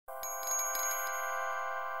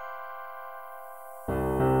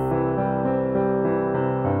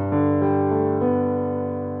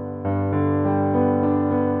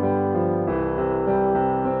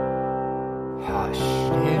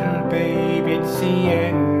it's the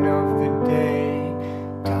end of the day.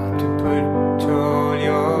 Time to put all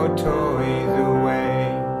your toys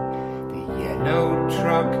away. The yellow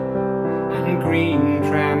truck and green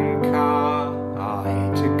tram car are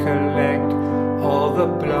here to collect all the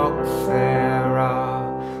blocks there are.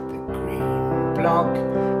 The green block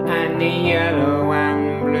and the yellow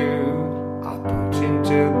and blue are put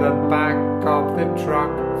into the back of the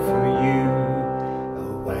truck for you.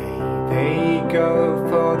 Away they go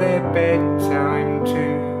for their bedtime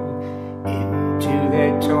too, into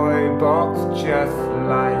their toy box just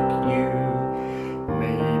like you.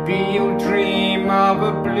 Maybe you'll dream of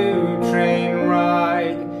a blue train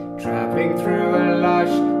ride, travelling through a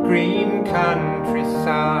lush green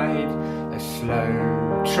countryside. A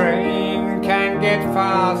slow train can get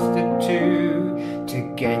faster too, to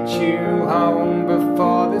get you home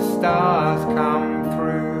before the stars come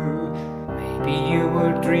through. Maybe you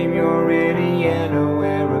will dream you're in a yellow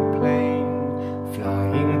aeroplane,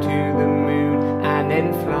 flying to the moon and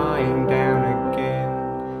then flying down again.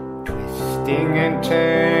 Twisting and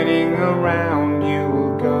turning around you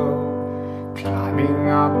will go, climbing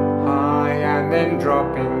up high and then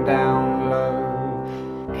dropping down low.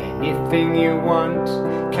 Anything you want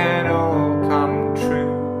can all come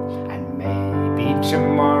true, and maybe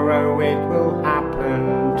tomorrow it will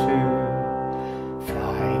happen too.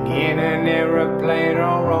 Flying in an aeroplane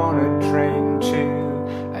or on a train too,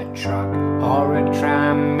 a truck or a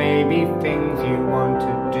tram, maybe things you want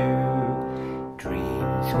to do.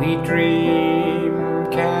 Dreams we dream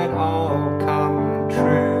can all come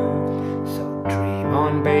true, so dream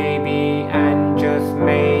on baby